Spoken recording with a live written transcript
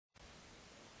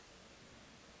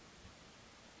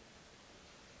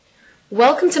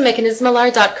Welcome to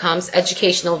Mechanismalar.com's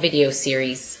educational video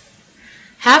series.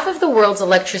 Half of the world's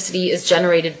electricity is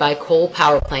generated by coal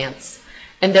power plants,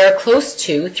 and there are close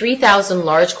to 3,000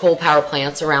 large coal power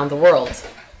plants around the world.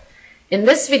 In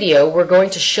this video, we're going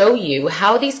to show you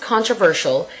how these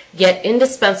controversial yet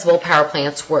indispensable power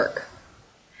plants work.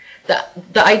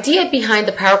 The idea behind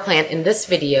the power plant in this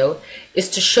video is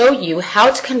to show you how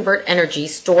to convert energy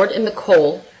stored in the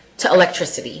coal to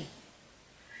electricity.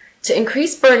 To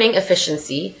increase burning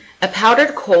efficiency, a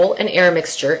powdered coal and air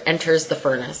mixture enters the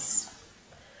furnace.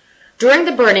 During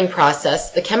the burning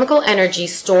process, the chemical energy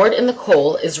stored in the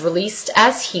coal is released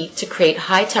as heat to create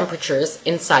high temperatures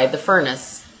inside the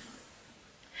furnace.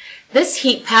 This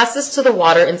heat passes to the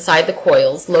water inside the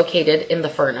coils located in the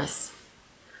furnace.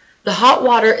 The hot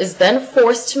water is then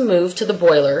forced to move to the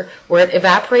boiler where it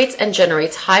evaporates and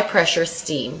generates high-pressure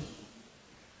steam.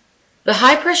 The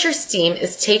high-pressure steam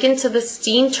is taken to the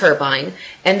steam turbine,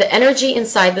 and the energy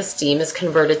inside the steam is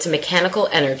converted to mechanical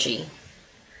energy.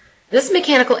 This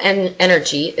mechanical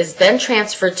energy is then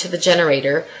transferred to the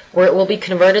generator, where it will be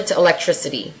converted to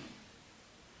electricity.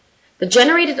 The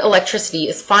generated electricity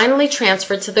is finally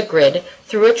transferred to the grid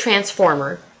through a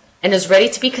transformer and is ready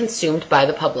to be consumed by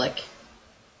the public.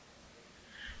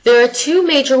 There are two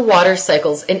major water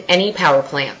cycles in any power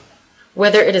plant,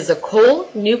 whether it is a coal,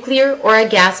 nuclear, or a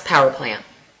gas power plant.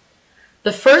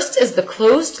 The first is the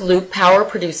closed-loop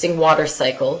power-producing water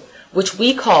cycle, which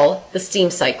we call the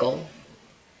steam cycle.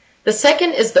 The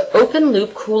second is the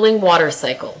open-loop cooling water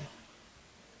cycle.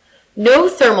 No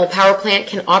thermal power plant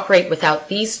can operate without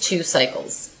these two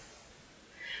cycles.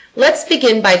 Let's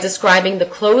begin by describing the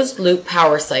closed-loop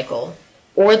power cycle,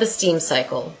 or the steam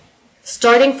cycle,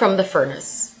 starting from the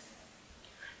furnace.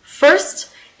 First,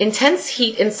 intense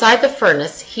heat inside the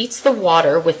furnace heats the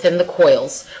water within the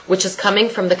coils, which is coming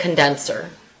from the condenser.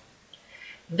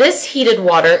 This heated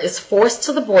water is forced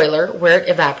to the boiler where it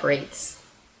evaporates.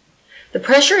 The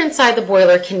pressure inside the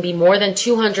boiler can be more than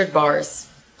 200 bars.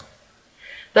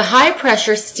 The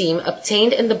high-pressure steam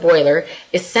obtained in the boiler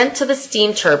is sent to the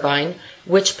steam turbine,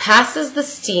 which passes the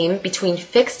steam between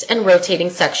fixed and rotating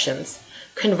sections,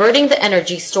 converting the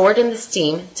energy stored in the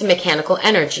steam to mechanical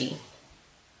energy.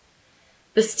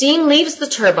 The steam leaves the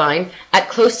turbine at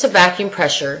close to vacuum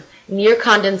pressure, near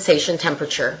condensation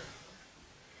temperature.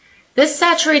 This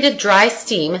saturated dry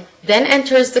steam then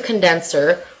enters the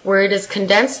condenser, where it is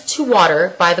condensed to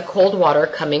water by the cold water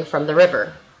coming from the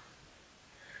river.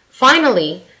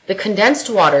 Finally, the condensed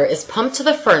water is pumped to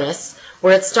the furnace,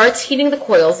 where it starts heating the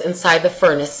coils inside the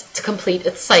furnace to complete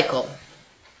its cycle.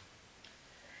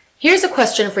 Here's a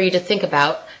question for you to think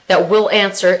about that we'll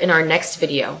answer in our next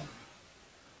video.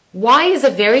 Why is a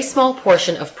very small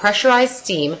portion of pressurized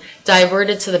steam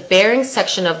diverted to the bearing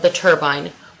section of the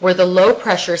turbine, where the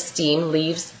low-pressure steam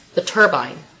leaves the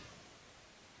turbine?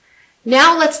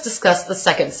 Now let's discuss the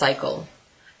second cycle,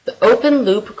 the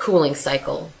open-loop cooling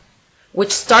cycle,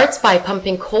 which starts by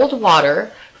pumping cold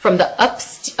water from the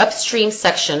upstream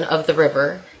section of the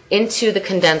river into the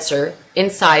condenser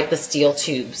inside the steel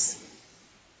tubes.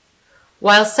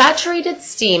 While saturated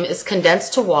steam is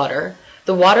condensed to water,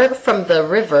 the water from the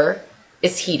river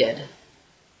is heated.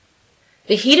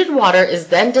 The heated water is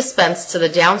then dispensed to the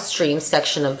downstream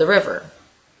section of the river.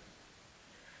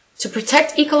 To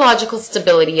protect ecological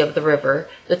stability of the river,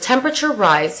 the temperature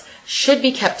rise should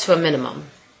be kept to a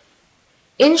minimum.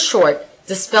 In short,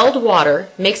 dispelled water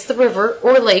makes the river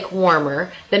or lake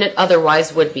warmer than it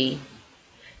otherwise would be.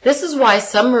 This is why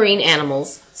some marine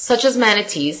animals, such as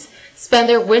manatees, spend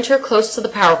their winter close to the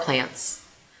power plants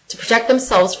to protect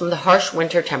themselves from the harsh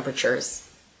winter temperatures.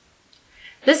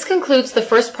 This concludes the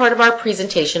first part of our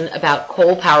presentation about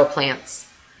coal power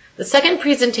plants. The second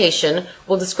presentation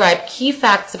will describe key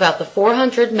facts about the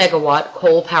 400 megawatt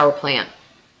coal power plant.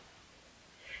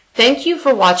 Thank you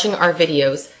for watching our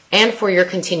videos and for your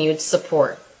continued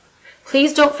support.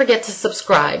 Please don't forget to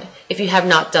subscribe if you have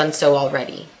not done so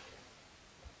already.